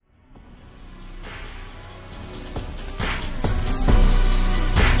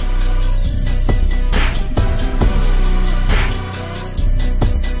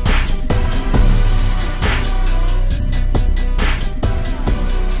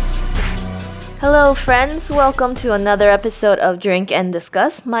Hello, friends. Welcome to another episode of Drink and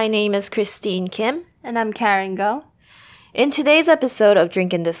Discuss. My name is Christine Kim. And I'm Karen Go. In today's episode of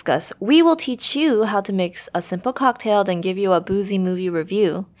Drink and Discuss, we will teach you how to mix a simple cocktail then give you a boozy movie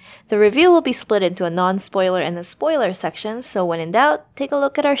review. The review will be split into a non-spoiler and a spoiler section, so when in doubt, take a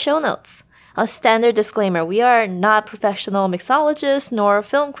look at our show notes. A standard disclaimer, we are not professional mixologists nor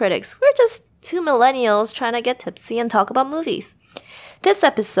film critics. We're just two millennials trying to get tipsy and talk about movies. This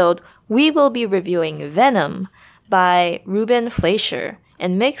episode, we will be reviewing Venom by Ruben Fleischer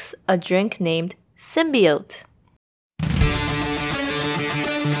and mix a drink named Symbiote.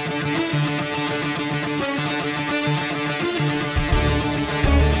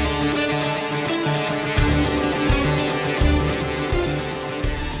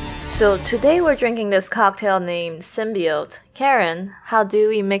 So today we're drinking this cocktail named Symbiote. Karen, how do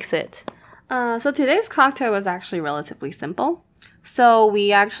we mix it? So today's cocktail was actually relatively simple. So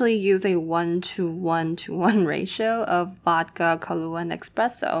we actually use a 1:1 ratio of vodka, Kahlua, and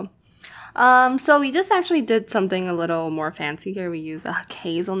espresso. So we just actually did something a little more fancy here. We use a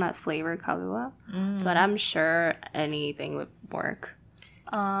hazelnut flavored Kahlua, but I'm sure anything would work.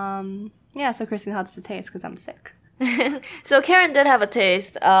 So Christine, how does it taste? Because I'm sick. So Karen did have a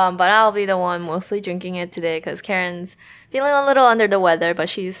taste, but I'll be the one mostly drinking it today because Karen's feeling a little under the weather, but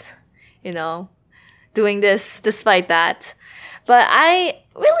she's, doing this despite that. But I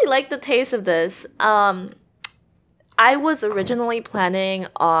really like the taste of this. I was originally planning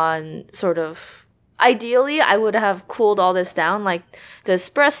on ideally, I would have cooled all this down. Like, the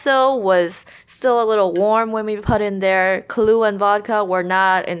espresso was still a little warm when we put in there. Kahlua and vodka were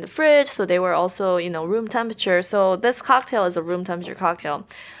not in the fridge, so they were also, room temperature. So this cocktail is a room temperature cocktail.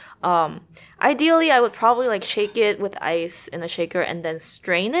 Ideally, I would probably, shake it with ice in a shaker and then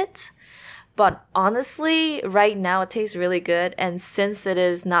strain it. But honestly, right now it tastes really good. And since it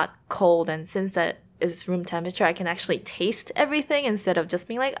is not cold and since that is room temperature, I can actually taste everything instead of just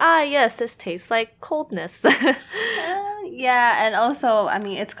being like, yes, this tastes like coldness. Yeah, and also,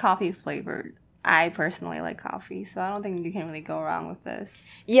 it's coffee flavored. I personally like coffee, so I don't think you can really go wrong with this.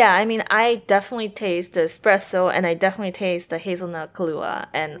 Yeah, I definitely taste the espresso and I definitely taste the hazelnut Kahlua.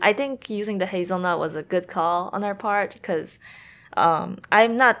 And I think using the hazelnut was a good call on our part because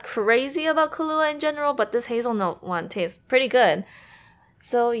I'm not crazy about Kahlua in general, but this hazelnut one tastes pretty good.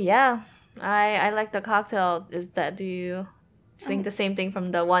 So yeah, I like the cocktail. Do you think the same thing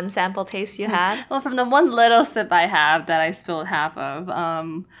from the one sample taste you had? Well, from the one little sip I have that I spilled half of,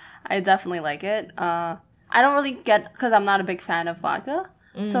 I definitely like it. I don't really get, because I'm not a big fan of vodka,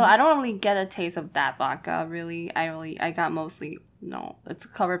 so I don't really get a taste of that vodka, really. I got mostly, it's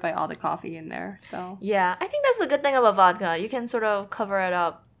covered by all the coffee in there, so. Yeah, I think that's the good thing about vodka. You can sort of cover it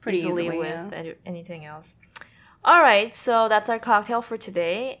up pretty easily with anything else. Alright, so that's our cocktail for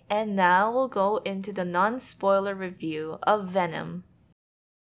today, and now we'll go into the non-spoiler review of Venom.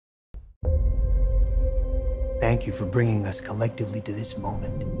 Thank you for bringing us collectively to this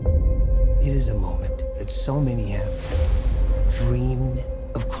moment. It is a moment that so many have dreamed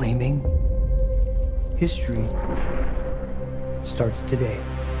of claiming. History starts today.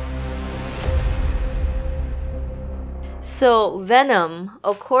 So, Venom,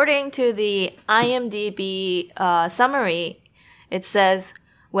 according to the IMDb summary, it says,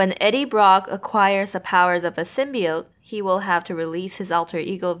 when Eddie Brock acquires the powers of a symbiote, he will have to release his alter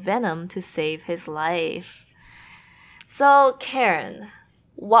ego Venom to save his life. So, Karen,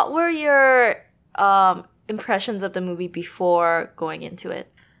 what were your impressions of the movie before going into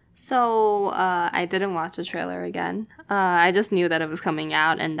it? So, I didn't watch the trailer again. I just knew that it was coming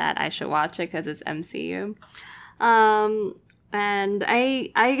out and that I should watch it because it's MCU. And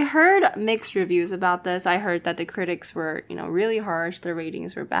I heard mixed reviews about this. I heard that the critics were, really harsh. The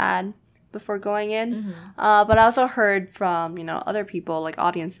ratings were bad before going in. Mm-hmm. But I also heard from, other people, like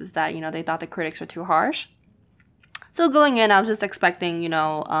audiences, that, they thought the critics were too harsh. So going in, I was just expecting,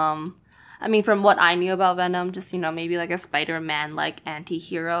 from what I knew about Venom, just, maybe like a Spider-Man, like,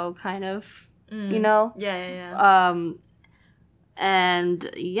 anti-hero kind of, Yeah. And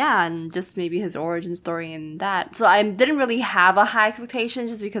just maybe his origin story and that. So I didn't really have a high expectation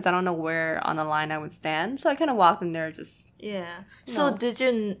just because I don't know where on the line I would stand. So I kind of walked in there just... Yeah. So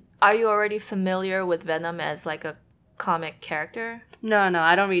are you already familiar with Venom as like a comic character? No,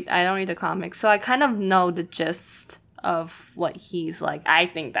 I don't read the comics. So I kind of know the gist of what he's like. I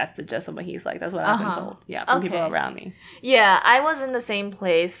think that's the gist of what he's like. That's what I've been told. Yeah, from people around me. Yeah, I was in the same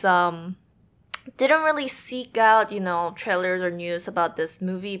place. Didn't really seek out, trailers or news about this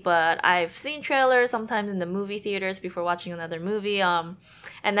movie, but I've seen trailers sometimes in the movie theaters before watching another movie. And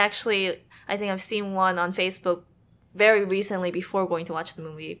actually, I think I've seen one on Facebook very recently before going to watch the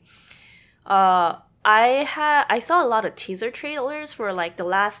movie. I saw a lot of teaser trailers for like the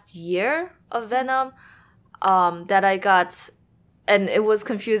last year of Venom. That I got, and it was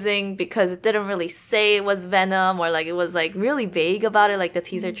confusing because it didn't really say it was Venom, or like it was like really vague about it. Like the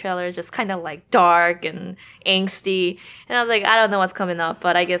teaser trailer is just kind of like dark and angsty, and I was like, I don't know what's coming up,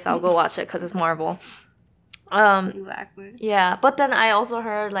 but I guess I'll go watch it because it's Marvel. Exactly. Yeah, but then I also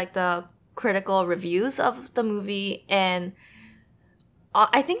heard like the critical reviews of the movie, and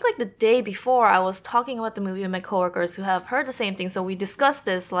I think like the day before I was talking about the movie with my coworkers who have heard the same thing. So we discussed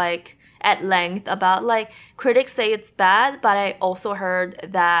this like at length about like critics say it's bad, but I also heard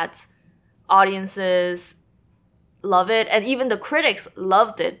that audiences love it, and even the critics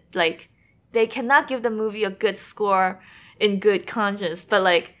loved it. Like they cannot give the movie a good score in good conscience, but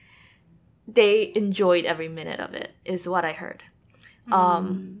like they enjoyed every minute of it is what I heard.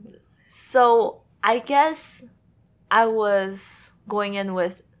 So I guess I was going in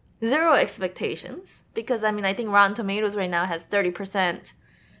with zero expectations because I mean I think Rotten Tomatoes right now has 30%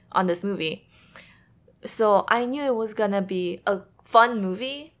 on this movie. So I knew it was gonna be a fun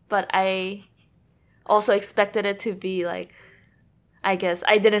movie, but I also expected it to be like, I guess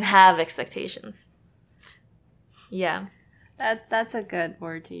I didn't have expectations. Yeah. That's a good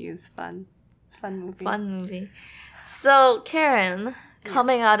word to use. Fun movie. Fun movie. So Karen,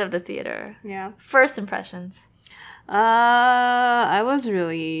 coming out of the theater, Yeah. first impressions. I was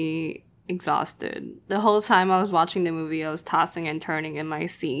really exhausted. The whole time I was watching the movie, I was tossing and turning in my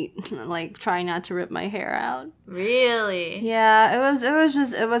seat, like trying not to rip my hair out. Really? Yeah, it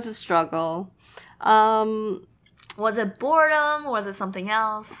was a struggle. Was it boredom? Was it something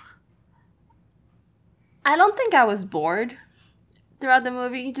else? I don't think I was bored throughout the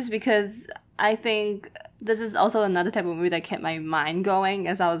movie, just because I think this is also another type of movie that kept my mind going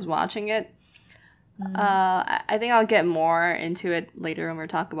as I was watching it. I think I'll get more into it later when we're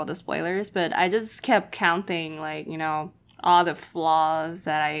talking about the spoilers, but I just kept counting, like, you know, all the flaws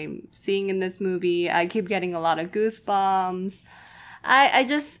that I'm seeing in this movie. I keep getting a lot of goosebumps.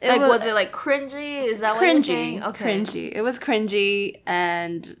 Was it like cringy? Is that what you're saying? Okay. Cringy. It was cringy,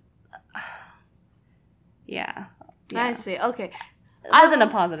 and yeah. I see. Okay. It wasn't a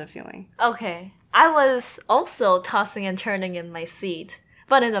positive feeling. Okay. I was also tossing and turning in my seat,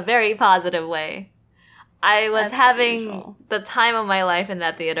 but in a very positive way. I was having the time of my life in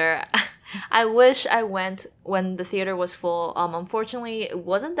that theater. I wish I went when the theater was full. Unfortunately, it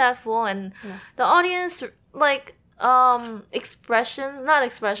wasn't that full, and the audience, like, expressions, not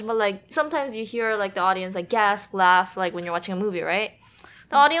expression, but like sometimes you hear like the audience like gasp, laugh, like when you're watching a movie, right?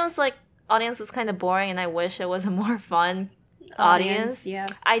 The audience is kind of boring, and I wish it was a more fun audience. Yeah.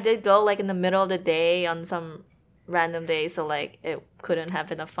 I did go like in the middle of the day on some random day, so like it couldn't have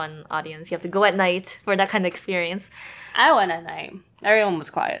been a fun audience. You have to go at night for that kind of experience. I went at night. Everyone was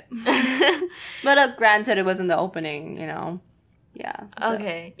quiet. But granted, it wasn't the opening, you know. Yeah.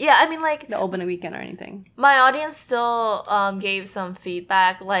 Okay. Yeah, I mean like the opening weekend or anything. My audience still gave some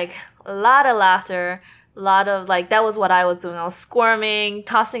feedback, like a lot of laughter, a lot of like that was what I was doing. I was squirming,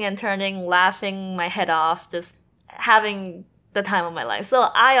 tossing and turning, laughing my head off, just having the time of my life. So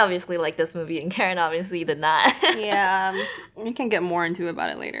I obviously like this movie, and Karen obviously did not. Yeah, we can get more into about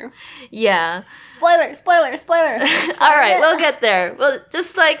it later. Yeah. Spoiler. All right, we'll get there. Well,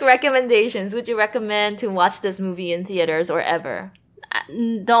 just like recommendations, would you recommend to watch this movie in theaters or ever?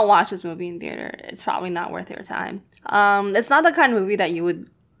 Don't watch this movie in theater. It's probably not worth your time. It's not the kind of movie that you would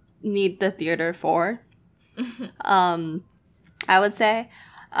need the theater for. I would say.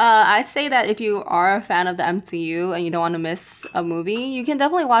 I'd say that if you are a fan of the MCU and you don't want to miss a movie, you can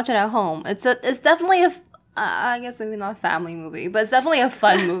definitely watch it at home. It's definitely I guess maybe not a family movie, but it's definitely a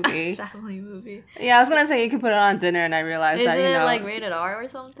fun movie. Family movie. Yeah, I was gonna say you could put it on dinner, and I realized that, you know. Is it like rated R or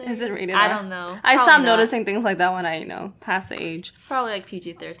something? Is it rated R? I don't know. I Probably stopped not. noticing things like that when I, passed the age. It's probably like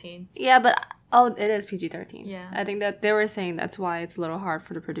PG-13. Yeah, but it is PG-13. Yeah. I think that they were saying that's why it's a little hard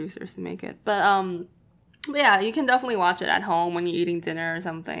for the producers to make it. But yeah, you can definitely watch it at home when you're eating dinner or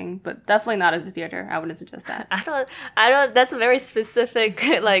something, but definitely not at the theater. I wouldn't suggest that. I don't. That's a very specific,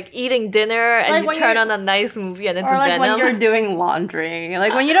 like eating dinner and Like you turn on a nice movie and it's Or like Venom. when you're doing laundry,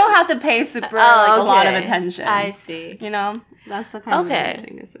 like when you don't have to pay super a lot of okay. attention. I see. You know, that's the kind of movie Okay. I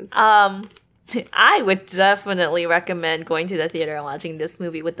think this is. I would definitely recommend going to the theater and watching this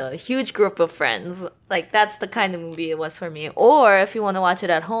movie with a huge group of friends. Like that's the kind of movie it was for me. Or if you want to watch it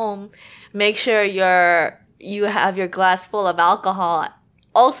at home, make sure you have your glass full of alcohol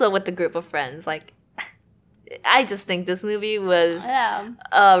also with the group of friends. Like I just think this movie was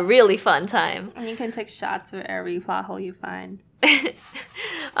a really fun time. And you can take shots for every plot hole you find.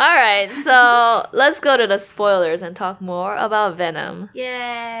 All right, so let's go to the spoilers and talk more about Venom.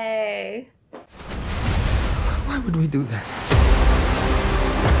 Yay! Why would we do that?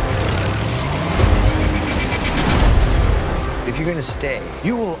 If you're gonna stay,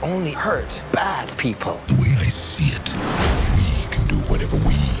 you will only hurt bad people. The way I see it, we can do whatever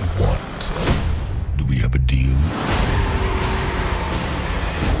we want. Do we have a deal?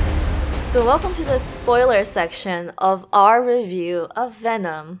 So welcome to the spoiler section of our review of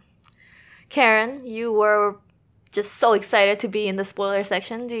Venom. Karen, you were just so excited to be in the spoiler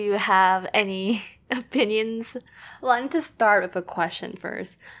section. Do you have any opinions? Well, I need to start with a question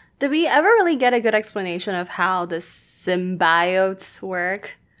first. Did we ever really get a good explanation of how the symbiotes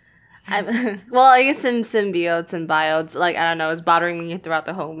work? Well, I guess symbiotes, like, I don't know, it's bothering me throughout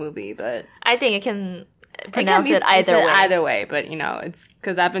the whole movie, but... I think it can pronounce it either way. Either way, but, you know, it's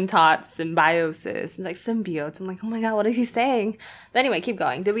because I've been taught symbiosis. It's like symbiotes. I'm like, oh my god, what is he saying? But anyway, keep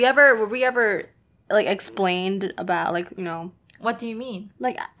going. Were we ever, like, explained about, like, you know... What do you mean?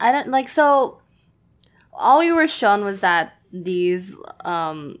 Like, I don't, like, so... All we were shown was that these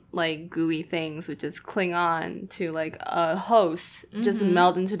like gooey things which just cling on to like a host just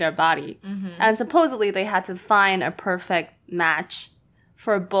meld into their body, and supposedly they had to find a perfect match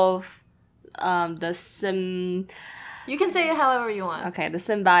for both You can say it however you want. the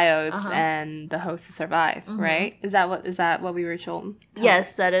symbiotes and the host to survive, right? Is that what we were shown?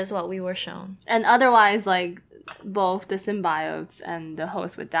 Yes, that is what we were shown. And otherwise, like, both the symbiotes and the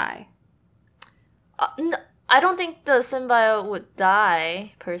host would die. No, I don't think the symbiote would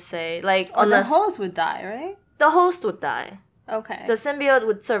die per se. Like, The host would die, right? the host would die. Okay. The symbiote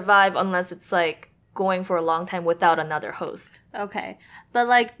would survive unless it's like going for a long time without another host. Okay. But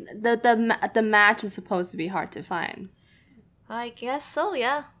like the match is supposed to be hard to find. I guess so,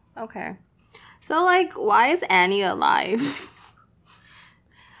 yeah. Okay. So like, why is Annie alive?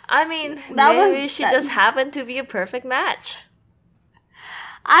 I mean, maybe she just happened to be a perfect match.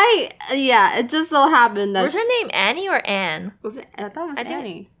 It just so happened that... Was her name Annie or Anne? Was it? I thought it was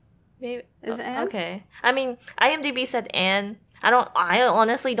Annie. Maybe. Is it Anne? Okay. I mean, IMDb said Anne. I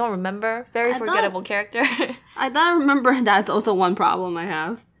honestly don't remember. Very forgettable character. I thought I remember that's also one problem I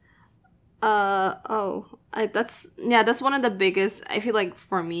have. That's one of the biggest, I feel like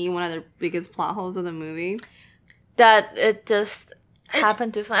for me, one of the biggest plot holes of the movie. That it just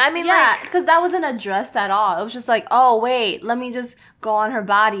happened to find. I mean, yeah, because that wasn't addressed at all. It was just like, oh wait, let me just go on her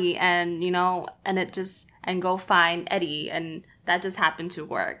body and, you know, and go find Eddie, and that just happened to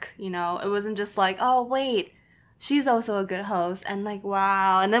work. You know, it wasn't just like, oh wait, she's also a good host, and like,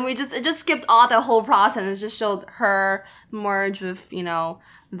 wow, and then it just skipped all the whole process. It just showed her merge with, you know,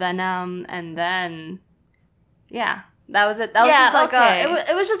 Venom, and then that was it. That was just like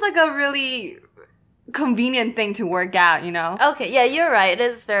it was just like a really convenient thing to work out, you know? Okay, yeah, you're right.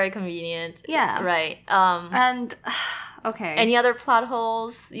 It is very convenient. Yeah. Right. And okay. Any other plot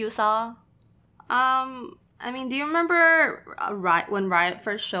holes you saw? I mean, do you remember when Riot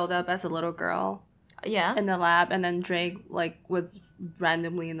first showed up as a little girl? Yeah. In the lab, and then Drake like was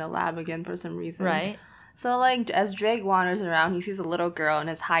randomly in the lab again for some reason. Right. So like, as Drake wanders around, he sees a little girl in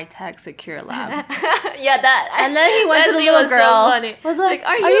his high-tech secure lab. Yeah, that. And then he went to the little girl. So funny. Was like,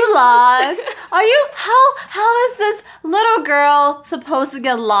 "Are you lost? Are you how is this little girl supposed to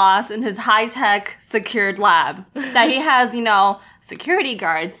get lost in his high-tech secured lab that he has, you know, security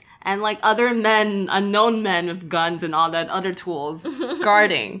guards and like other men, unknown men with guns and all that other tools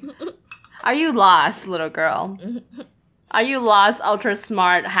guarding? Are you lost, little girl? Are you lost, ultra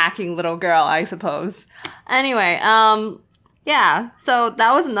smart, hacking little girl, I suppose?" Anyway, yeah, so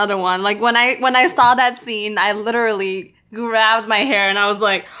that was another one. Like, when I saw that scene, I literally grabbed my hair and I was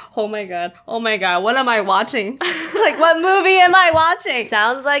like, oh my god, what am I watching? Like, what movie am I watching?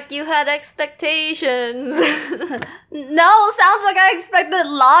 Sounds like you had expectations. No, sounds like I expected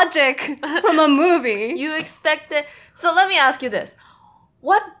logic from a movie. You expected... So let me ask you this.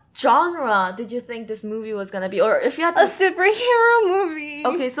 What genre did you think this movie was gonna be? Or if you had to... A superhero movie.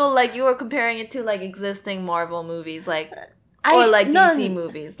 Okay, so like you were comparing it to like existing Marvel movies, like... Or like DC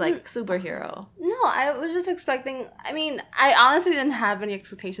movies, like superhero. No, I was just expecting... I mean, I honestly didn't have any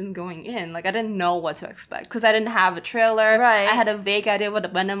expectations going in. Like, I didn't know what to expect. Because I didn't have a trailer. Right. I had a vague idea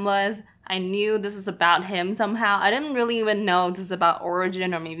what Venom was. I knew this was about him somehow. I didn't really even know this was about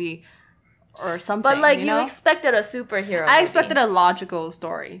origin or something. But like, you know? expected a superhero I movie. expected a logical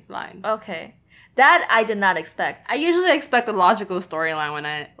storyline. Okay. That I did not expect. I usually expect a logical storyline when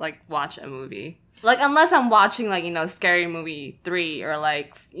I, like, watch a movie. Like, unless I'm watching, like, you know, Scary Movie 3 or,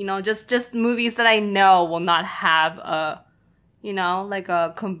 like, you know, just movies that I know will not have a, you know, like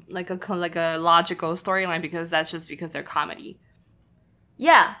a logical storyline, because that's just because they're comedy.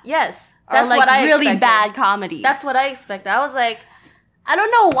 Yeah, yes. That's or, like, what I really expected. bad comedy. That's what I expected. I was like, I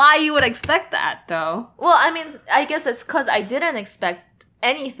don't know why you would expect that, though. Well, I mean, I guess it's because I didn't expect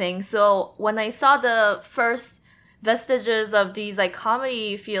anything. So when I saw the first vestiges of these like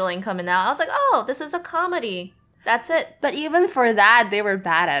comedy feeling coming out, I was like, oh, this is a comedy. That's it. But even for that, they were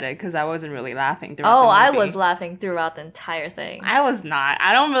bad at it because I wasn't really laughing throughout Oh, the I movie. was laughing throughout the entire thing. I was not.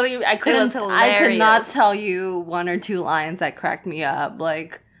 I could not hilarious. tell you one or two lines that cracked me up.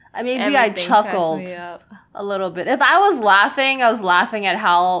 Like, maybe I Everything cracked chuckled me up. a little bit. If I was laughing at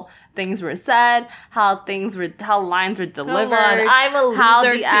how things were said, how lines were delivered. Come on, I'm a loser how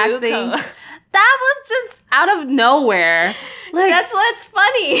the too. acting. Come on. That was just out of nowhere. Like, That's what's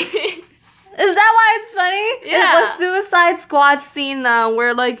funny. is that why it's funny? Yeah. It was Suicide Squad scene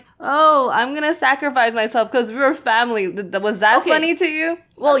where like, oh, I'm gonna sacrifice myself because we're family. Was that Okay. funny to you?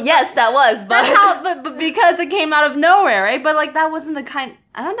 Well, yes, that was, but That's how, but because it came out of nowhere, right? But like that wasn't the kind.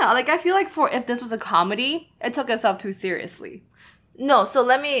 I don't know. Like I feel like if this was a comedy, it took itself too seriously. no. So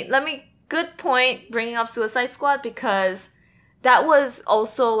let me. Good point bringing up Suicide Squad because that was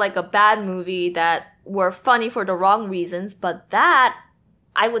also like a bad movie that were funny for the wrong reasons. But that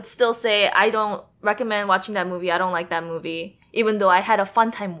I would still say I don't recommend watching that movie. I don't like that movie, even though I had a fun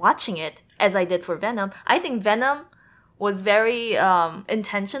time watching it as I did for Venom. I think Venom was very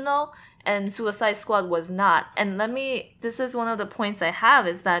intentional and Suicide Squad was not. And this is one of the points I have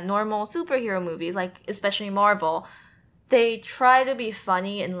is that normal superhero movies, like especially Marvel, they try to be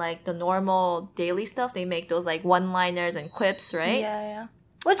funny in like the normal daily stuff. They make those like one-liners and quips, right? Yeah.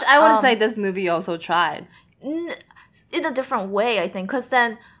 Which I would say this movie also tried. In a different way, I think, because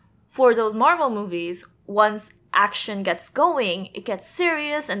then for those Marvel movies, once action gets going, it gets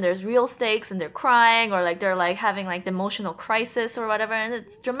serious and there's real stakes and they're crying or like they're like having like the emotional crisis or whatever and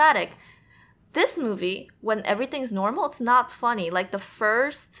it's dramatic. This movie, when everything's normal, it's not funny. Like the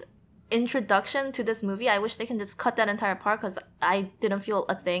first introduction to this movie, I wish they can just cut that entire part because I didn't feel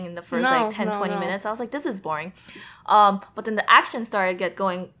a thing in the first 20 minutes. I was like, this is boring. But then the action started get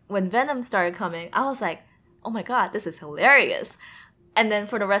going when Venom started coming. I was like, oh my god, this is hilarious. And then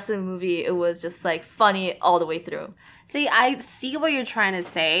for the rest of the movie, it was just like funny all the way through. See, I see what you're trying to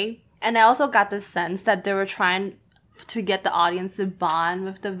say, and I also got the sense that they were trying to get the audience to bond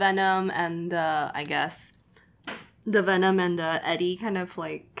with the Venom and the Venom and the Eddie kind of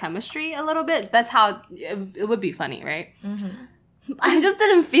like chemistry a little bit. That's how it would be funny, right? Mm-hmm. I just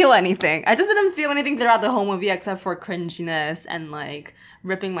didn't feel anything. I just didn't feel anything throughout the whole movie except for cringiness and like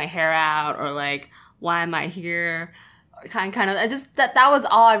ripping my hair out or like, why am I here? Kind of. I just that was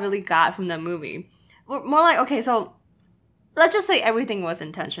all I really got from the movie. More like, okay, so let's just say everything was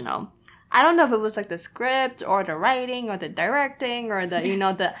intentional. I don't know if it was like the script or the writing or the directing or the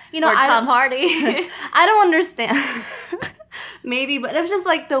Or Tom Hardy. I don't understand. Maybe, but it was just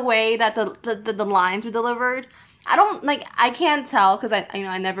like the way that the lines were delivered. I can't tell because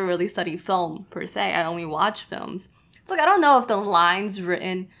I never really studied film per se. I only watch films. It's like I don't know if the lines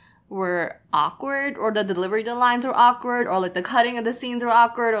written were awkward or the delivery of the lines were awkward or like the cutting of the scenes were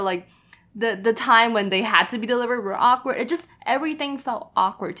awkward or like the time when they had to be delivered were awkward. It just everything felt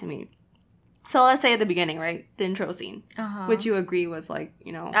awkward to me. So let's say at the beginning, right, the intro scene, which you agree was like,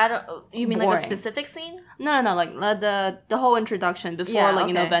 You mean boring. like a specific scene? No, like the whole introduction before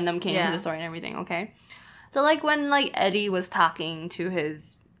Venom came into the story and everything. Okay, so like when like Eddie was talking to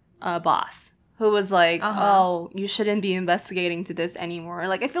his boss, who was like, oh, you shouldn't be investigating to this anymore.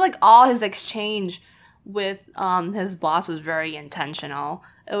 Like I feel like all his exchange with his boss was very intentional.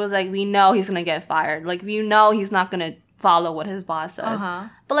 It was like, we know he's gonna get fired. Like we know he's not gonna follow what his boss says.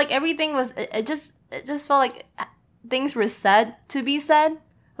 But like everything was it just felt like things were said to be said.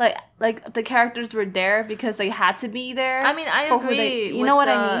 Like the characters were there because they had to be there. I mean, I agree. You know what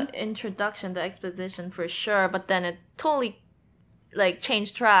I mean? Introduction, the exposition for sure, but then it totally like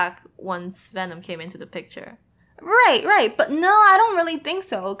changed track once Venom came into the picture. Right. But no, I don't really think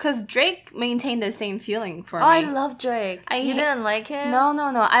so. Because Drake maintained the same feeling for me. I love Drake. You didn't like him? No.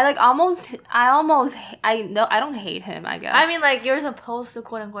 I don't hate him, I guess. I mean, like, you're supposed to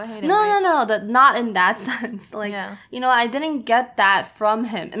quote unquote hate him. No. Not in that sense. Like, yeah. I didn't get that from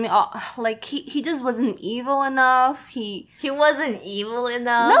him. I mean, like, he just wasn't evil enough. He wasn't evil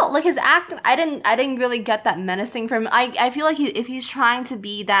enough? No, like, his acting, I didn't really get that menacing from him. I feel like if he's trying to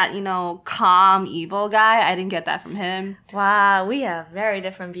be that, calm, evil guy, I didn't get that from him. Wow, we have very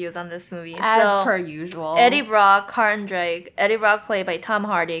different views on this movie. As per usual. Eddie Brock, Carlton Drake. Eddie Brock played by Tom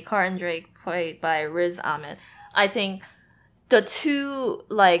Hardy. Carlton Drake played by Riz Ahmed. I think the two,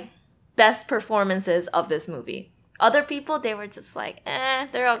 like, best performances of this movie. Other people, they were just like,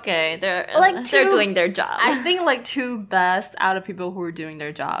 they're okay. They're doing their job. I think, like, two best out of people who are doing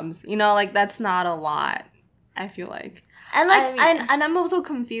their jobs. Like, that's not a lot, I feel like. And like, I mean- and I'm also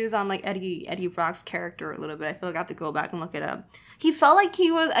confused on like Eddie Brock's character a little bit. I feel like I have to go back and look it up. He felt like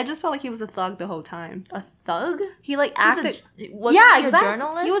he was. I just felt like he was a thug the whole time. A thug? He like He's acted. wasn't he a exactly.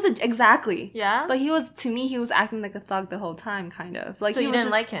 journalist? He was exactly. Yeah? But he was, to me, he was acting like a thug the whole time, kind of. Like So he you was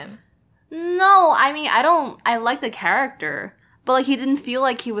didn't just- like him? No, I mean I like the character, but like he didn't feel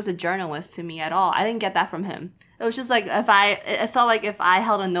like he was a journalist to me at all. I didn't get that from him. It was just like it felt like if I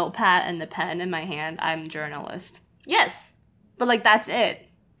held a notepad and a pen in my hand, I'm a journalist. Yes. But like that's it.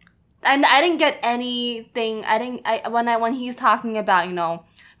 And I didn't get anything. When he's talking about, you know,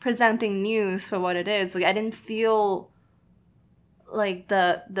 presenting news for what it is, like I didn't feel like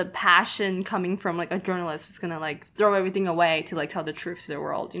the passion coming from like a journalist who's gonna like throw everything away to like tell the truth to the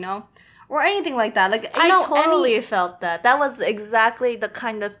world, you know, or anything like that. Like I totally felt that. That was exactly the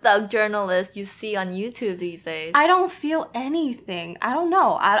kind of thug journalist you see on YouTube these days. I don't feel anything. I don't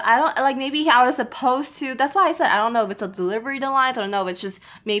know. I don't, like, maybe I was supposed to. That's why I said I don't know if it's a delivery to lines. I don't know if it's just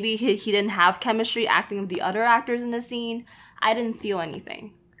maybe he didn't have chemistry acting with the other actors in the scene. I didn't feel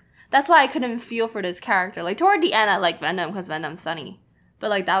anything. That's why I couldn't feel for this character. Like, toward the end, I like Venom because Venom's funny. But,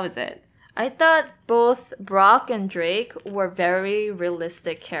 like, that was it. I thought both Brock and Drake were very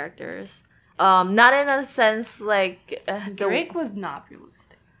realistic characters. Not in a sense like... Drake was not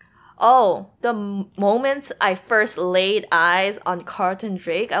realistic. Oh, the moment I first laid eyes on Carlton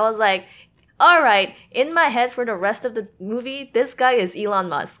Drake, I was like, alright, in my head for the rest of the movie, this guy is Elon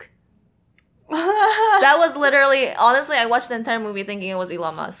Musk. That was literally... Honestly, I watched the entire movie thinking it was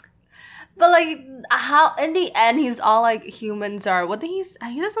Elon Musk. But, like, how, in the end, he's all like, humans are, what did he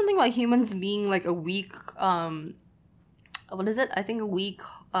said something about humans being, like, a weak, what is it? I think a weak,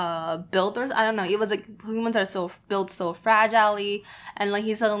 builders? I don't know. It was, like, humans are built so fragilely, and, like,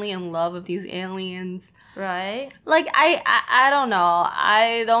 he's suddenly in love with these aliens. Right? Like, I don't know.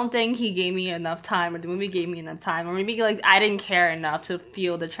 I don't think he gave me enough time, or the movie gave me enough time, or maybe, like, I didn't care enough to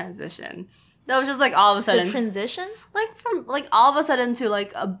feel the transition. That was just, like, all of a sudden. The transition? Like, from, like, all of a sudden to,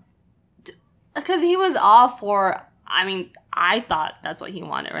 like, a... Because he was all for, I mean, I thought that's what he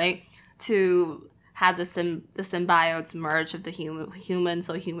wanted, right? To have the symbiotes merge with the humans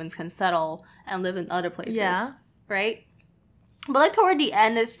so humans can settle and live in other places. Yeah. Right? But, like, toward the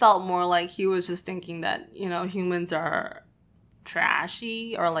end, it felt more like he was just thinking that, you know, humans are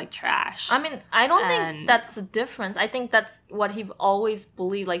trashy or, like, trash. I mean, I don't think that's the difference. I think that's what he always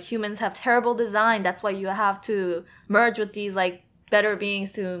believed. Like, humans have terrible design. That's why you have to merge with these, like, better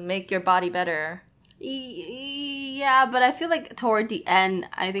beings to make your body better. Yeah, but I feel like toward the end,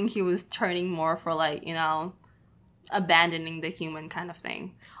 I think he was turning more for, like, you know, abandoning the human kind of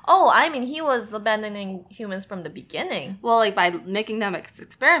thing. Oh, I mean, he was abandoning humans from the beginning. Well, like, by making them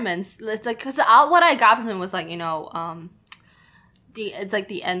experiments. It's like, because what I got from him was, like, you know, it's like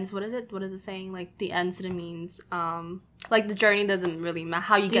the ends. What is it? What is it saying? Like, the ends to the means. Like, the journey doesn't really matter.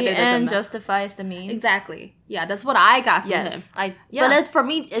 How you get there doesn't end matter. justifies the means. Exactly. Yeah, that's what I got from him. Yeah. But for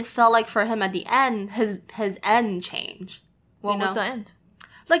me, it felt like for him at the end, his end changed. What was the end?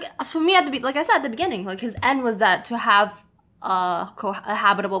 Like, for me, like I said at the beginning, like, his end was that to have a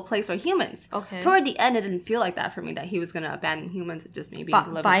habitable place for humans. Okay. Toward the end, it didn't feel like that for me, that he was going to abandon humans and just maybe live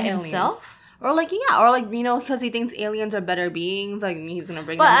with by aliens. himself? Or, like, yeah, or, like, you know, because he thinks aliens are better beings, like, he's going to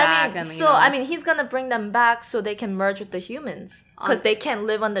bring them back. I mean, he's going to bring them back so they can merge with the humans. Because the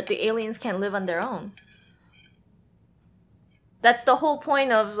aliens can't live on their own. That's the whole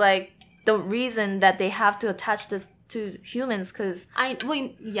point of, like, the reason that they have to attach this to humans, because...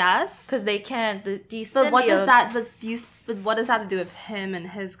 yes. Because they can't, these But what does symbiotes... but what does that have to do with him and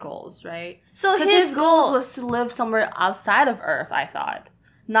his goals, right? So his goals was to live somewhere outside of Earth, I thought.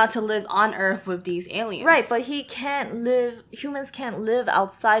 Not to live on Earth with these aliens. Right, but humans can't live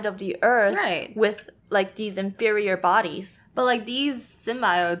outside of the Earth with, like, these inferior bodies. But, like, these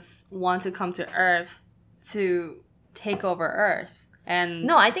symbiotes want to come to Earth to take over Earth. And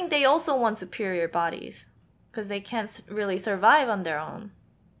no, I think they also want superior bodies. Because they can't really survive on their own.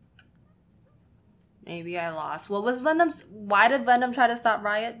 Maybe I lost. What was Venom's... Why did Venom try to stop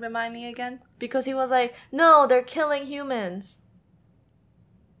Riot? Remind me again? Because he was like, no, they're killing humans.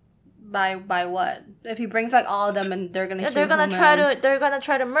 By what? If he brings back all of them and they're gonna kill humans. They're gonna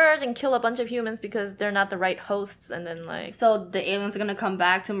try to merge and kill a bunch of humans because they're not the right hosts, and then, like... So the aliens are gonna come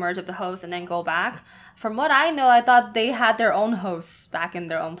back to merge with the hosts and then go back? From what I know, I thought they had their own hosts back in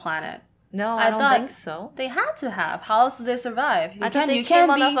their own planet. No, I don't thought think so. They had to have. How else did they survive? I thought they came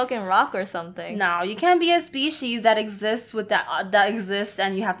on a fucking rock or something. No, you can't be a species that exists that exists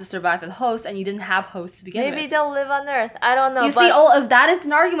and you have to survive with hosts and you didn't have hosts to begin with. Maybe they'll live on Earth. I don't know. You see, if that is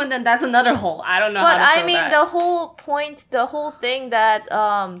an argument, then that's another hole. I don't know how to But I fill mean, that. the whole point, the whole thing that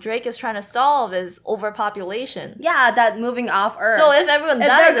Drake is trying to solve is overpopulation. Yeah, that moving off Earth. So if everyone dies,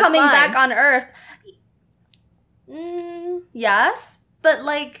 they're it's coming fine. back on Earth, yes, but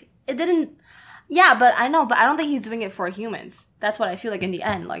like it didn't. Yeah, but I know, but I don't think he's doing it for humans. That's what I feel like in the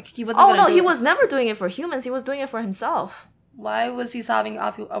end. Like he wasn't. Oh gonna no, do he it. was never doing it for humans. He was doing it for himself. Why was he solving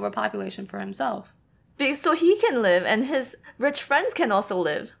overpopulation for himself? So he can live, and his rich friends can also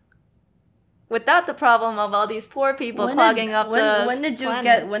live, without the problem of all these poor people clogging up the When did you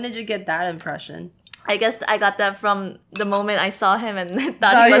planet. When did you get that impression? I guess I got that from the moment I saw him and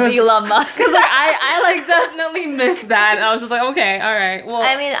thought he was Elon Musk. Because like I like definitely missed that. I was just like, okay, all right. Well,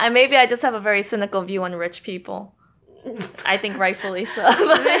 I mean, maybe I just have a very cynical view on rich people. I think rightfully so.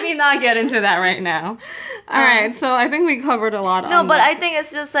 maybe not get into that right now. All right, so I think we covered a lot. No, on but that. I think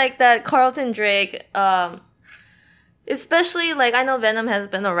it's just like that Carlton Drake, especially like I know Venom has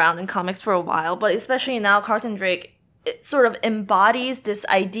been around in comics for a while, but especially now Carlton Drake, it sort of embodies this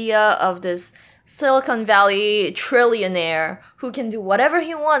idea of this Silicon Valley trillionaire who can do whatever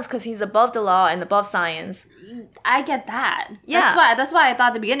he wants because he's above the law and above science. I get that. Yeah. That's why I thought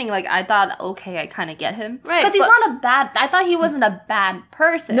at the beginning, like I thought, okay, I kind of get him, Right, Because he's but- not a bad. I thought he wasn't a bad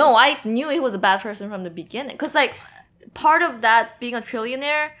person. No, I knew he was a bad person from the beginning. Because, like, part of that being a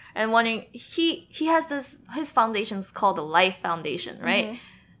trillionaire and wanting... He has this... His foundation is called the Life Foundation, right? Mm-hmm.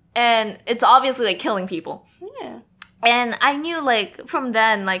 And it's obviously, like, killing people. Yeah. And I knew, like, from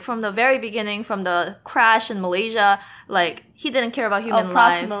then, like, from the very beginning, from the crash in Malaysia, like, he didn't care about human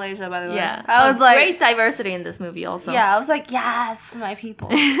props to lives. Malaysia, by the way. Yeah. I was like, Great diversity in this movie also. yeah, I was like, yes, my people.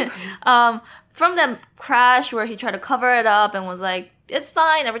 From the crash where he tried to cover it up and was like, it's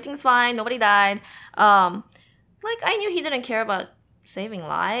fine, everything's fine, nobody died. Like I knew he didn't care about saving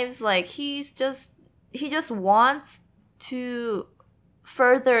lives. Like he just wants to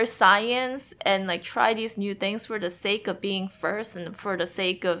further science and like try these new things for the sake of being first and for the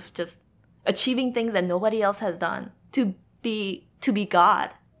sake of just achieving things that nobody else has done to be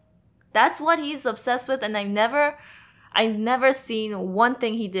God. That's what he's obsessed with, and I never seen one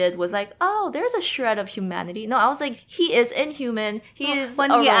thing he did was like, oh, there's a shred of humanity. No, I was like, he is inhuman. He is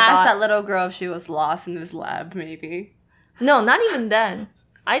when a he robot. asked that little girl if she was lost in his lab, maybe. No, not even then.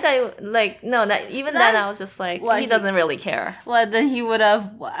 I thought like no, not even then. I was just like, What, he doesn't really care. Well, then he would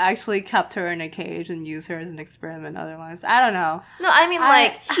have actually kept her in a cage and used her as an experiment. Otherwise, I don't know. No, I mean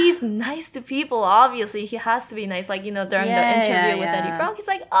like he's nice to people. Obviously, he has to be nice. Like during the interview with Eddie Brock, he's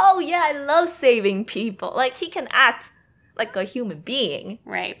like, oh yeah, I love saving people. Like he can act like a human being.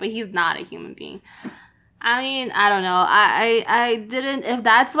 Right, but he's not a human being. I mean, I don't know. I didn't. If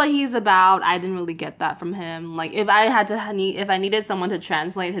that's what he's about, I didn't really get that from him. Like, if I needed someone to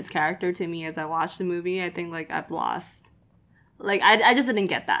translate his character to me as I watched the movie, I think like I've lost. Like, I just didn't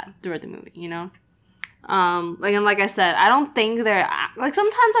get that throughout the movie. Like I said, I don't think they're like.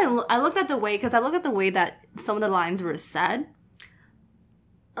 Sometimes I looked at the way that some of the lines were said.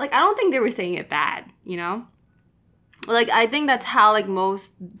 Like, I don't think they were saying it bad. Like, I think that's how, like,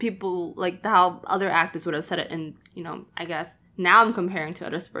 most people, like, how other actors would have said it in, I guess, now I'm comparing to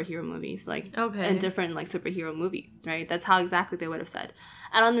other superhero movies, like, in different, like, superhero movies, right? That's how exactly they would have said.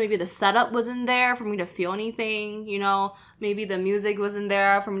 I don't know, maybe the setup wasn't there for me to feel anything, Maybe the music wasn't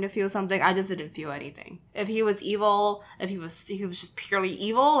there for me to feel something. I just didn't feel anything. If he was evil, if he was just purely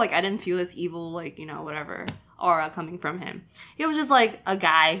evil, like, I didn't feel this evil, like, whatever aura coming from him. He was just, like, a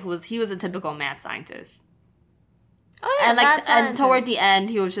guy he was a typical mad scientist. Oh, yeah, and toward the end,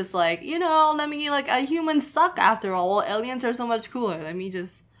 he was just like, let me, like, humans suck after all. Well, aliens are so much cooler. Let me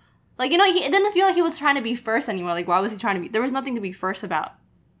just, like, he didn't feel like he was trying to be first anymore. Like, why was he trying to be? There was nothing to be first about,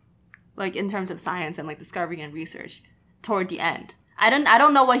 like, in terms of science and, like, discovery and research toward the end. I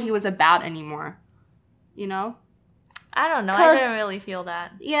don't know what he was about anymore, I don't know. I didn't really feel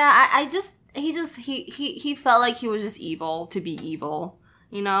that. Yeah, he felt like he was just evil to be evil.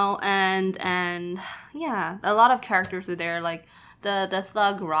 And yeah, a lot of characters are there, like the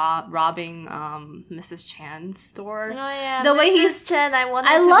thug robbing Mrs. Chan's store. Oh yeah, the Mrs. way Chen, I wanted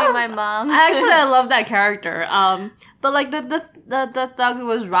to be my mom. Actually, I love that character. But like the thug who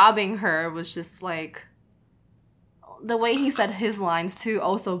was robbing her was just like the way he said his lines too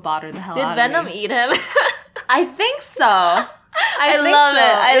also bothered the hell out Did of Venom me. eat him? I think so. I think love so.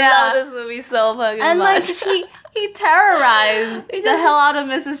 it. I yeah. love this movie so fucking And much. like he terrorized the hell out of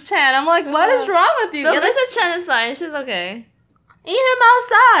Mrs. Chan. I'm like, what is wrong with you? No, Yeah, Mrs. Chen is fine. She's okay. Eat him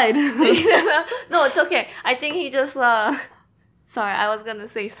outside. No, it's okay. I think he just sorry, I was gonna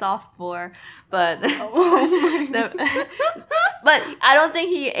say softball, but but I don't think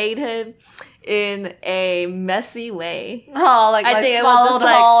he ate him in a messy way. Oh, like I like think it was swallowed just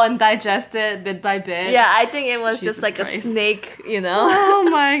like- whole and digested bit by bit. Yeah, I think it was Jesus just like Christ. a snake, you know. Oh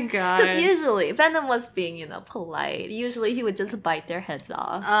my god. Because usually Venom was being, polite. Usually he would just bite their heads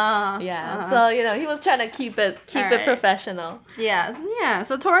off. Yeah, so he was trying to keep it Alright. professional. Yeah.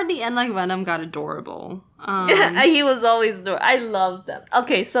 So toward the end, like Venom got adorable. He was always I love them.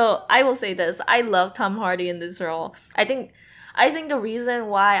 Okay, so I will say this: I love Tom Hardy in this role. I think the reason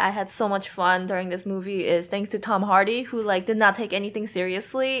why I had so much fun during this movie is thanks to Tom Hardy, who like did not take anything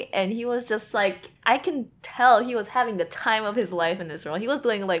seriously, and he was just like, I can tell he was having the time of his life in this role. He was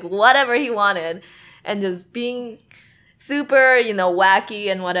doing like whatever he wanted, and just being super,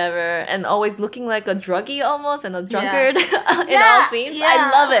 wacky and whatever, and always looking like a druggie almost and a drunkard in all scenes. yeah. I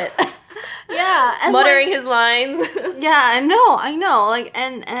love it. Yeah, and Muttering his lines. Yeah, I know. Like,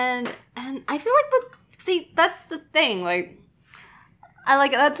 and I feel like that's the thing. Like,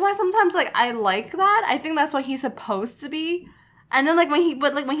 that's why sometimes like I like that. I think that's what he's supposed to be. And then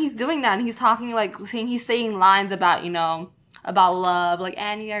when he's doing that and he's talking he's saying lines about about love, like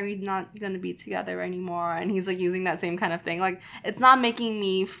Annie, are we not gonna be together anymore? And he's like using that same kind of thing. Like, it's not making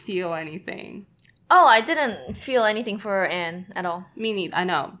me feel anything. Oh, I didn't feel anything for Anne at all. Me neither, I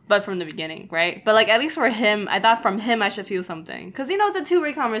know. But from the beginning, right? But, like, at least for him, I thought from him I should feel something. Because, it's a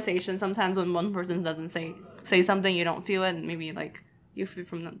two-way conversation. Sometimes when one person doesn't say something, you don't feel it. And maybe, like, you feel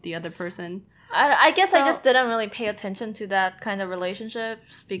from the other person. I guess I just didn't really pay attention to that kind of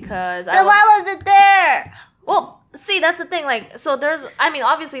relationships because Then why was it there? Well, see, that's the thing. Like, so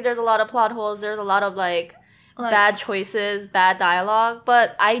obviously there's a lot of plot holes. There's a lot of, like bad choices, bad dialogue,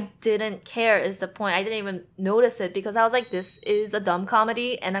 but I didn't care is the point. I didn't even notice it because I was like, this is a dumb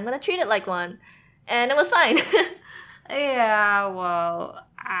comedy and I'm gonna treat it like one. And it was fine. Yeah, well,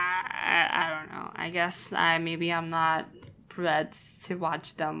 I don't know. I guess maybe I'm not bred to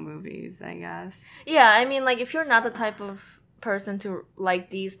watch dumb movies, I guess. Yeah, I mean, like, if you're not the type of person to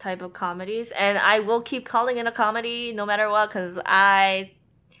like these type of comedies, and I will keep calling it a comedy no matter what, because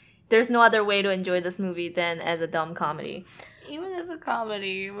there's no other way to enjoy this movie than as a dumb comedy. Even as a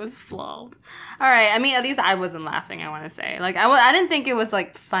comedy, it was flawed. All right, I mean, at least I wasn't laughing, I want to say. Like, I didn't think it was,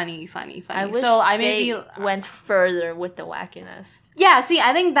 like, funny. I wish they went further with the wackiness. Yeah, see,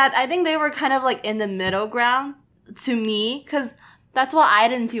 I think they were kind of, like, in the middle ground to me, because that's why I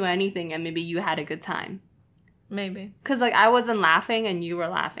didn't feel anything, and maybe you had a good time. Maybe. Because, like, I wasn't laughing, and you were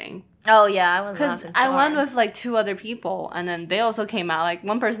laughing. Oh, yeah, I was laughing Because I went with, like, two other people, and then they also came out. Like,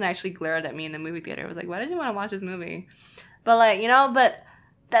 one person actually glared at me in the movie theater. Was like, why did you want to watch this movie? But, like, but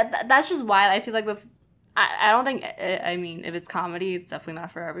that's just why I feel like I don't think, I mean, if it's comedy, it's definitely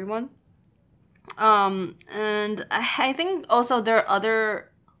not for everyone. And I think also there are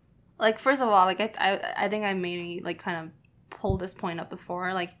other, like, first of all, like, I think I maybe, like, kind of pulled this point up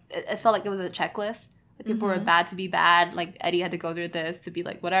before. Like, it felt like it was a checklist. People were bad to be bad. Like, Eddie had to go through this to be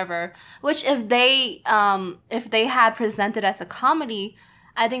like whatever. Which if they had presented as a comedy,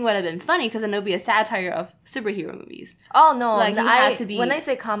 I think would have been funny because then it would be a satire of superhero movies. Oh no! Like, he had to be. When I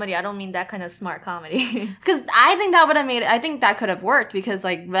say comedy, I don't mean that kind of smart comedy. Because I think that would have made. I think that could have worked because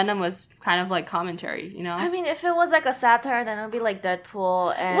like Venom was kind of like commentary, I mean, if it was like a satire, then it would be like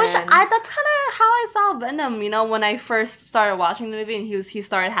Deadpool and. Which that's kind of how I saw Venom. When I first started watching the movie and he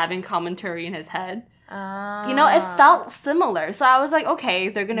started having commentary in his head. It felt similar. So I was like, okay,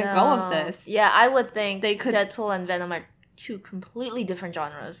 if they're going to go with this. Yeah, I would think they could. Deadpool and Venom are two completely different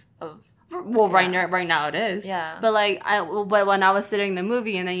genres of... Well, right now it is. Yeah. But, like, but when I was sitting in the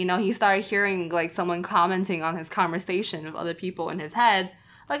movie and then, he started hearing, like, someone commenting on his conversation with other people in his head,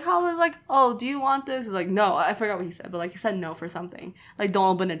 like, how was like, oh, do you want this? Like, no, I forgot what he said, but, like, he said no for something. Like,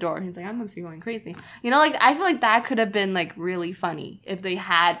 don't open the door. He's like, I'm obviously going crazy. Like, I feel like that could have been, like, really funny if they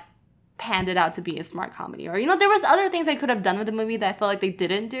had panned it out to be a smart comedy. Or, there was other things they could have done with the movie that I felt like they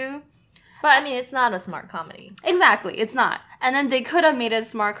didn't do. But, I mean, it's not a smart comedy. Exactly, it's not. And then they could have made it a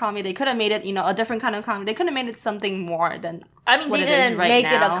smart comedy. They could have made it, a different kind of comedy. They could have made it something more than I mean, they didn't make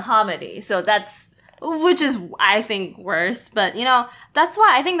it a comedy, so that's... Which is, I think, worse. But, that's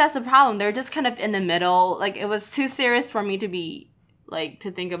why I think that's the problem. They're just kind of in the middle. Like, it was too serious for me to be... like,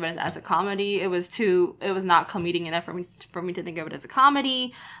 to think of it as a comedy. It was not comedic enough for me to think of it as a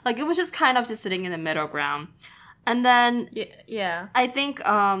comedy. Like, it was just kind of just sitting in the middle ground. And then, yeah. I think,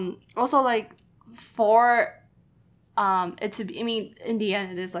 also, like, for it to be, I mean, in the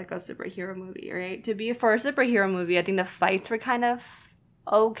end, it is, like, a superhero movie, right? For a superhero movie, I think the fights were kind of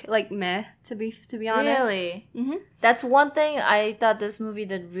okay, like meh, to be honest. Really? Mm-hmm. That's one thing I thought this movie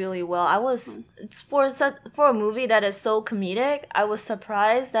did really well. It's for a movie that is so comedic, I was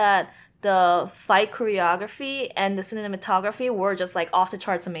surprised that the fight choreography and the cinematography were just like off the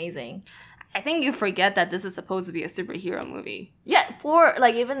charts amazing. I think you forget that this is supposed to be a superhero movie. Yeah, for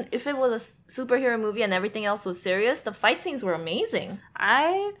like even if it was a superhero movie and everything else was serious, the fight scenes were amazing.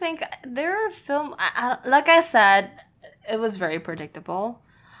 I think like I said, it was very predictable.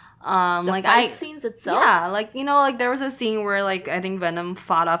 The fight scenes itself. Yeah, like like there was a scene where like I think Venom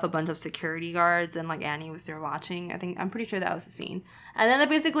fought off a bunch of security guards and like Annie was there watching. I'm pretty sure that was the scene. And then it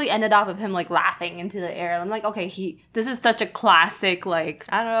basically ended up with him like laughing into the air. I'm like, okay, this is such a classic like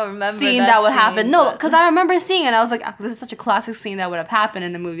I don't remember scene that would happen. No, because I remember seeing it and I was like, oh, this is such a classic scene that would have happened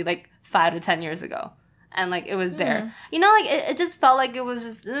in the movie like 5 to 10 years ago. And like it was there. Like it just felt like it was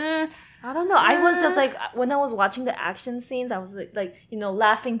just I don't know. I was just like, when I was watching the action scenes, I was like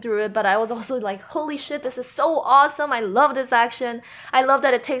laughing through it. But I was also like, holy shit, this is so awesome. I love this action. I love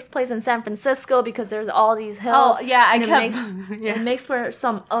that it takes place in San Francisco because there's all these hills. Oh, yeah, It makes for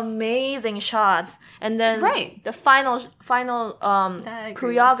some amazing shots. And then the final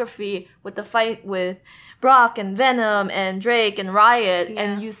choreography with the fight with Brock and Venom and Drake and Riot,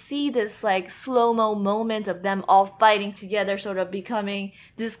 and you see this like slow-mo moment of them all fighting together, sort of becoming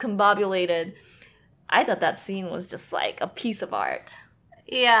discombobulated. I thought that scene was just like a piece of art.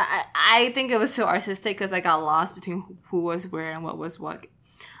 Yeah, I think it was so artistic because I got lost between who was where and what was what.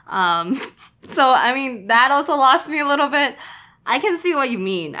 So, I mean, that also lost me a little bit. I can see what you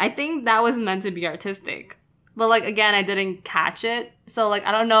mean. I think that was meant to be artistic. But, like, again, I didn't catch it. So, like,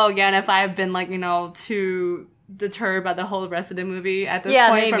 I don't know, again, if I've been, like, too deterred by the whole rest of the movie at this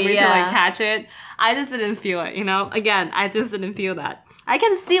point for me to, like, catch it. I just didn't feel it, Again, I just didn't feel that. I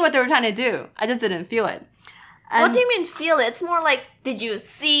can see what they were trying to do. I just didn't feel it. And what do you mean feel it? It's more like, did you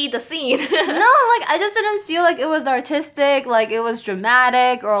see the scene? No, like, I just didn't feel like it was artistic, like, it was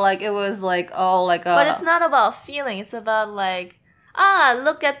dramatic, or, like, it was, like, oh, like a... But it's not about feeling. It's about, like,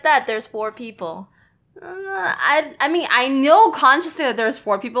 look at that. There's 4 people. I mean, I know consciously that there's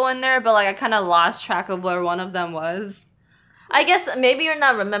 4 people in there, but, like, I kind of lost track of where one of them was. I guess maybe you're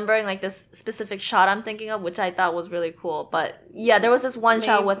not remembering, like, this specific shot I'm thinking of, which I thought was really cool. But, yeah, there was this one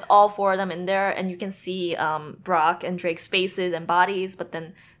shot with all 4 of them in there, and you can see Brock and Drake's faces and bodies, but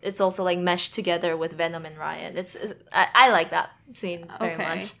then it's also, like, meshed together with Venom and Ryan. I like that scene very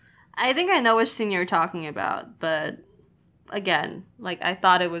much. I think I know which scene you're talking about, but, again, like, I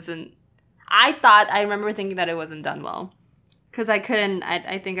remember thinking that it wasn't done well. Because I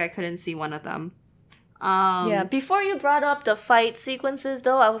think I couldn't see one of them. Yeah, before you brought up the fight sequences,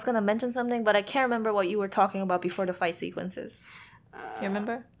 though, I was going to mention something, but I can't remember what you were talking about before the fight sequences. Do you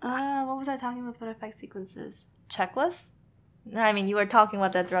remember? What was I talking about for the fight sequences? Checklist? No, I mean, you were talking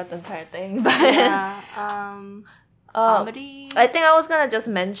about that throughout the entire thing. But yeah, comedy? I think I was going to just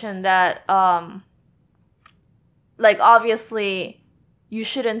mention that, like, obviously, you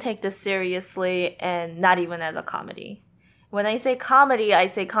shouldn't take this seriously, and not even as a comedy. When I say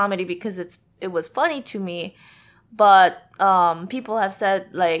comedy because it was funny to me, but people have said,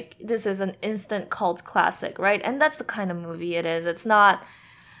 like, this is an instant cult classic, right? And that's the kind of movie it is. It's not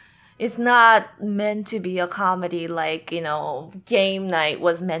meant to be a comedy like, Game Night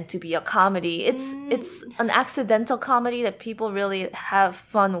was meant to be a comedy. It's an accidental comedy that people really have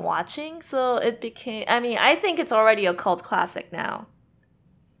fun watching. So it became, I think it's already a cult classic now.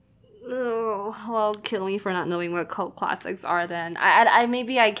 Oh, well, kill me for not knowing what cult classics are then.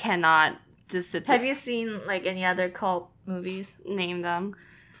 I cannot just sit there. Have you seen, like, any other cult movies? Name them.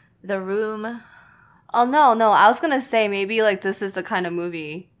 The Room. Oh, no. I was gonna say maybe, like, this is the kind of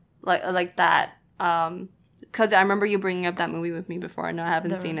movie like that. Because I remember you bringing up that movie with me before. No, I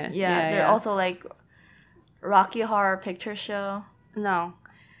haven't seen it. Yeah, they're also, like, Rocky Horror Picture Show. No.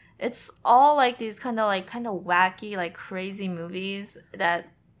 It's all, like, these kind of wacky, like, crazy movies that,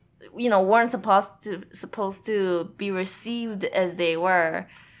 weren't supposed to be received as they were.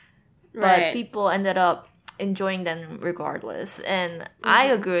 But people ended up enjoying them regardless. And I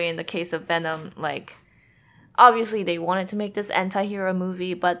agree in the case of Venom, like, obviously they wanted to make this anti-hero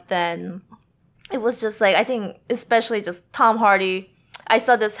movie, but then it was just like, I think especially just Tom Hardy. I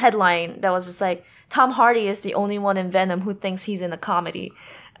saw this headline that was just like, Tom Hardy is the only one in Venom who thinks he's in a comedy.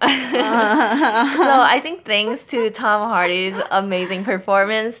 So I think thanks to Tom Hardy's amazing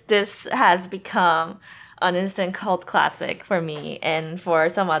performance, this has become an instant cult classic for me and for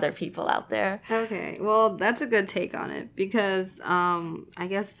some other people out there. Okay, well, that's a good take on it because I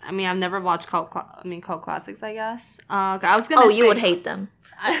guess I've never watched cult classics. I guess I was gonna. You would hate them.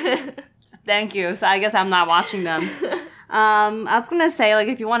 Thank you. So I guess I'm not watching them. I was gonna say, like,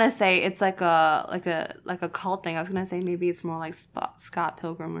 if you want to say it's like a cult thing, I was gonna say maybe it's more like Scott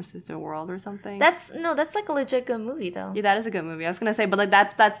Pilgrim versus the World or something. That's like a legit good movie though. Yeah, that is a good movie. I was gonna say, but like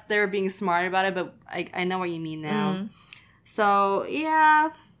that's they're being smart about it. But I know what you mean now. So yeah.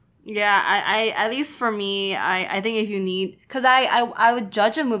 I at least for me, I think if you need, because I would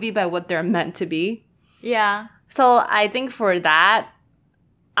judge a movie by what they're meant to be. Yeah. So I think for that,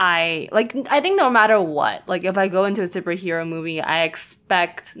 I think no matter what, like if I go into a superhero movie, I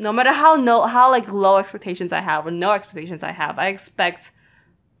expect, no matter how like low expectations I have or no expectations I have, I expect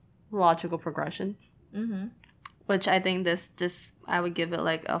logical progression. Mm-hmm. Which I think this I would give it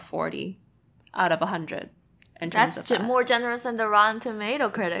like a 40 out of 100. That's more generous than the Rotten Tomato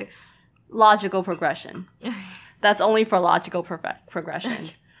critics. Logical progression. That's only for logical progression.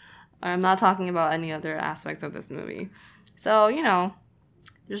 I'm not talking about any other aspects of this movie. So, you know,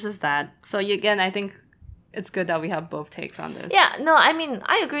 there's just that. So, again, I think it's good that we have both takes on this. Yeah, no, I mean,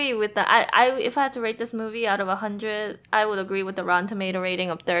 I agree with that. I if I had to rate this movie out of 100, I would agree with the Rotten Tomato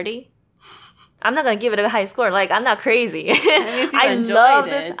rating of 30. I'm not gonna give it a high score. Like, I'm not crazy. I love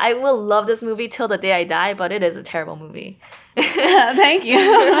this. I will love this movie till the day I die, but it is a terrible movie. Thank you.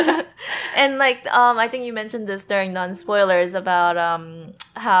 And like, I think you mentioned this during non-spoilers about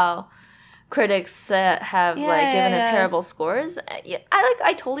how critics have given it terrible scores.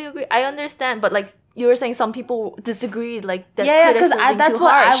 I totally agree. I understand, but like you were saying, some people disagreed. Like that critics were being too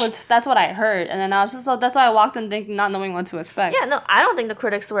harsh. That's what I heard, and then I was just that's why I walked in thinking, not knowing what to expect. Yeah, no, I don't think the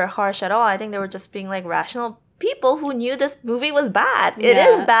critics were harsh at all. I think they were just being like rational people who knew this movie was bad. It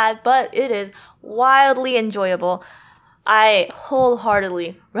is bad, but it is wildly enjoyable. I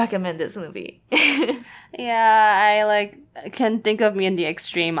wholeheartedly recommend this movie. Yeah, I can think of me in the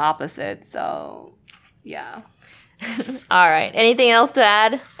extreme opposite. So, yeah. All right. Anything else to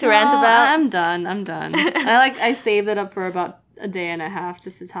add to rant about? I'm done. I saved it up for about a day and a half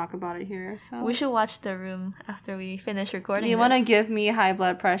just to talk about it here. So we should watch The Room after we finish recording. Do you want to give me high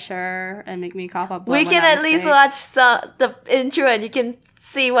blood pressure and make me cough up blood? We can at least watch the intro and you can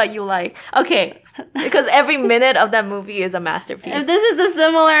see what you like. Okay, because every minute of that movie is a masterpiece. If this is a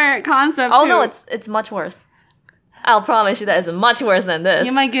similar concept, no, it's much worse. I'll promise you that it's much worse than this.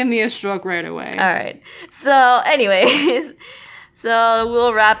 You might give me a stroke right away. All right. So, anyways,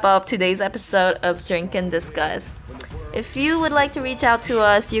 we'll wrap up today's episode of Drink and Discuss. If you would like to reach out to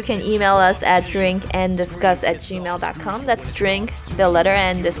us, you can email us at drinkanddiscuss@gmail.com. That's drink, the letter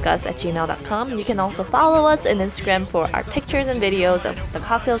N, discuss@gmail.com. You can also follow us on Instagram for our pictures and videos of the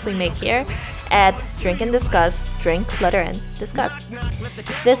cocktails we make here at Drink and Discuss, drink, letter N, discuss.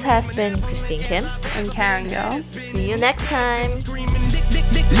 This has been Christine Kim and Karen Go. See you next time.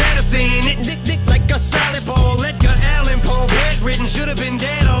 Like a solid ball, Edgar Allan Poe, bedridden, should have been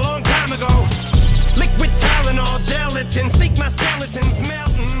dead a long time ago. Liquid Tylenol, gelatin, sneak my skeleton smell.